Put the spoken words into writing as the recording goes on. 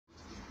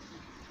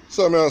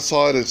So I'm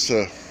outside. It's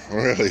a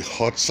really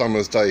hot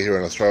summer's day here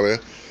in Australia.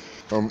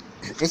 I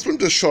just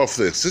wanted to show off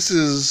this. This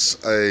is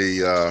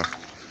I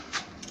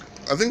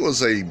think it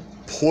was a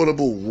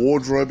portable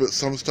wardrobe at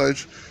some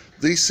stage.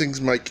 These things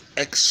make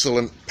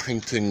excellent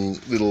painting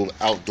little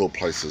outdoor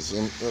places.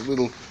 And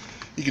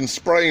you can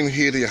spray in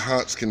here to your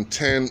heart's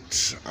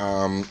content.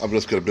 I've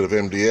just got a bit of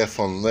MDF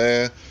on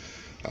there.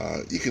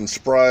 You can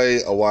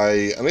spray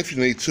away, and if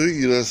you need to,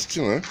 you just,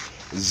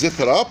 zip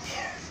it up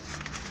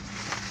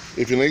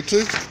if you need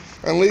to,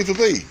 and leave it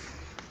be.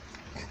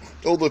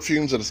 All the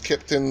fumes that is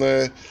kept in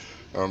there.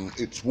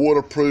 It's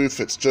waterproof,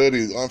 it's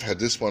dirty. I've had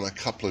this one a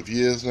couple of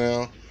years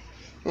now.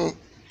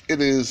 It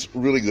is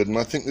really good, and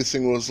I think this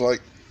thing was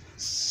like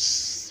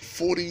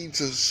 $40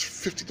 to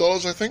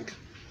 $50, I think.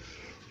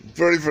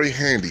 Very, very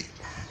handy.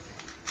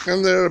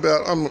 And they're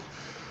about, I'm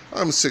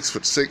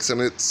 6'6",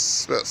 and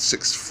it's about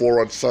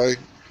 6'4", I'd say.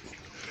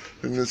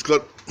 And it's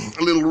got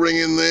a little ring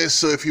in there,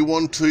 so if you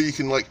want to, you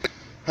can like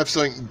have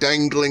something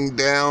dangling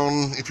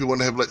down. If you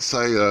want to have, let's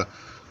say, a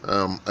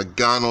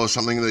gun or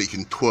something that you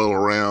can twirl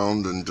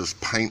around and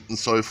just paint and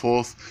so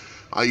forth.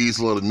 I use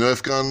a lot of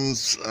Nerf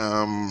guns.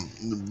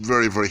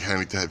 Very, very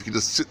handy to have. You can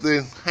just sit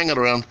there, hang it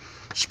around,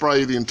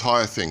 spray the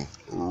entire thing.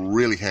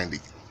 Really handy.